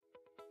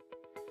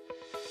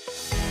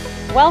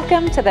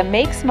Welcome to the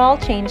Make Small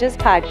Changes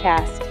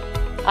podcast.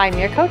 I'm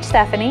your coach,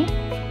 Stephanie,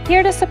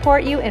 here to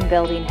support you in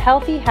building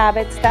healthy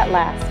habits that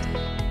last.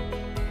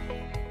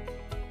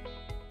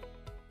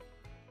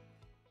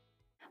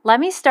 Let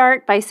me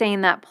start by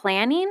saying that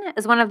planning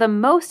is one of the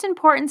most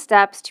important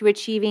steps to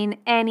achieving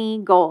any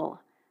goal.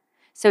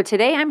 So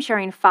today I'm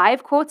sharing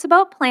 5 quotes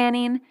about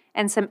planning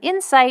and some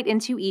insight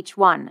into each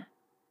one.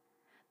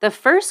 The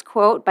first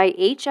quote by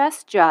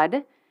H.S.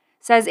 Judd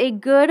says, "A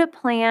good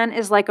plan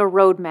is like a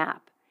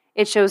roadmap.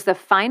 It shows the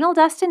final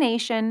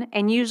destination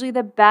and usually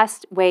the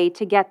best way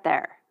to get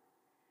there."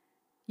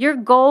 Your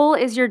goal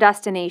is your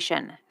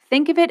destination.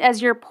 Think of it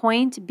as your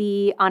point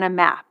B on a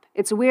map.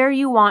 It's where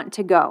you want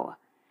to go.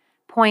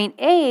 Point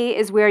A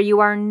is where you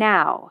are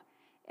now,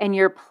 and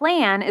your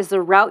plan is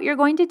the route you're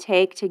going to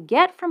take to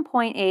get from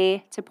point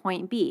A to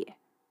point B.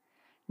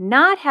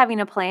 Not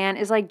having a plan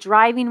is like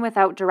driving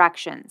without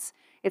directions.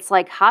 It's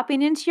like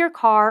hopping into your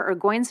car or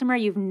going somewhere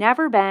you've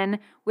never been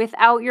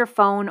without your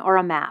phone or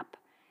a map.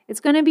 It's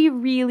going to be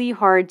really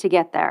hard to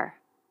get there.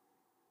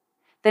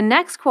 The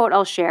next quote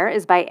I'll share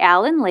is by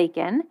Alan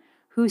Lakin,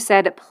 who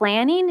said,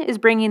 "Planning is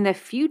bringing the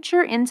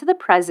future into the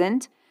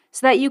present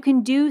so that you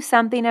can do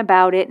something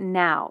about it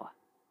now."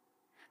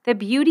 The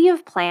beauty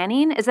of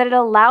planning is that it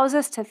allows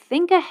us to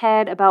think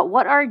ahead about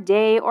what our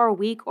day or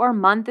week or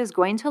month is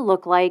going to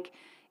look like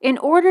in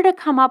order to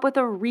come up with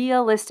a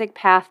realistic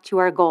path to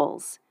our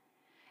goals.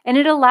 And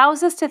it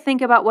allows us to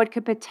think about what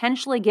could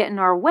potentially get in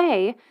our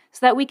way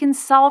so that we can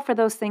solve for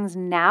those things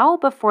now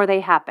before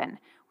they happen.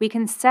 We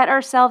can set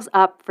ourselves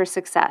up for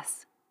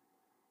success.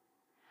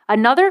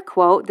 Another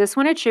quote, this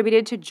one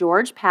attributed to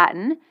George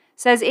Patton,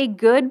 says, "A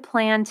good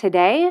plan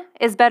today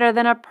is better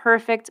than a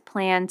perfect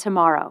plan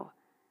tomorrow."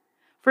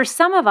 For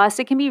some of us,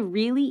 it can be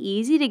really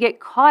easy to get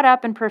caught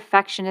up in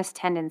perfectionist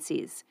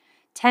tendencies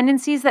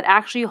that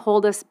actually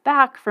hold us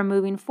back from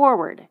moving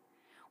forward.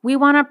 We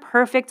want a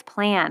perfect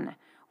plan.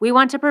 We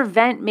want to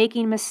prevent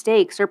making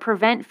mistakes or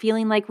prevent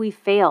feeling like we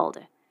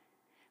failed.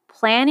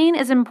 Planning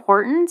is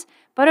important,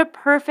 but a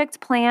perfect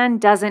plan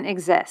doesn't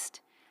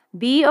exist.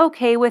 Be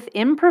okay with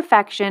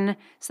imperfection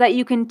so that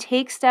you can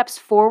take steps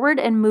forward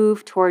and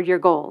move toward your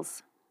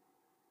goals.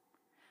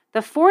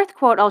 The fourth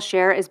quote I'll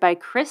share is by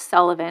Chris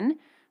Sullivan,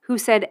 who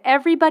said,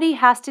 "Everybody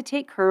has to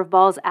take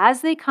curveballs as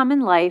they come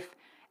in life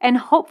and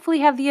hopefully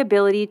have the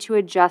ability to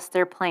adjust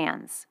their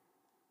plans."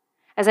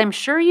 As I'm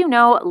sure you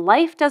know,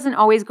 life doesn't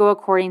always go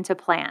according to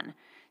plan,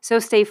 so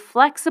stay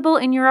flexible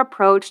in your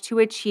approach to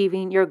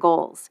achieving your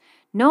goals.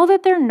 Know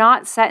that they're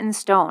not set in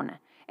stone,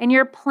 and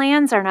your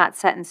plans are not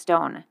set in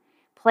stone.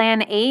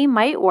 Plan A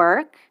might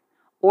work,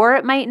 or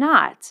it might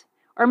not,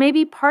 or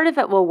maybe part of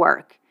it will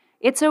work.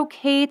 It's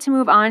okay to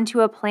move on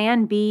to a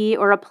plan B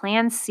or a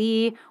plan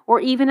C or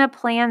even a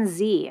plan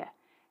Z.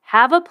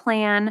 Have a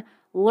plan,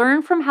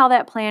 learn from how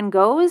that plan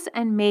goes,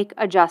 and make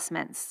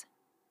adjustments.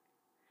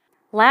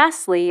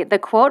 Lastly, the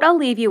quote I'll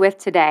leave you with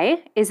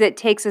today is, "It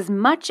takes as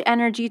much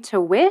energy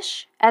to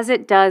wish as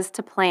it does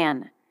to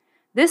plan."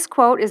 This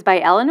quote is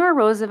by Eleanor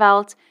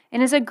Roosevelt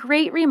and is a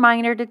great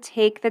reminder to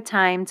take the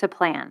time to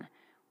plan.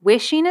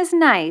 Wishing is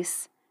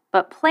nice,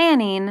 but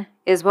planning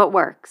is what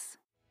works.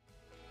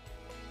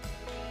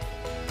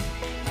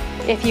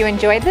 If you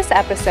enjoyed this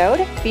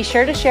episode, be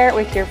sure to share it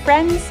with your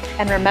friends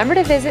and remember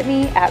to visit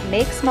me at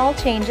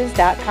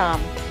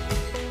makesmallchanges.com.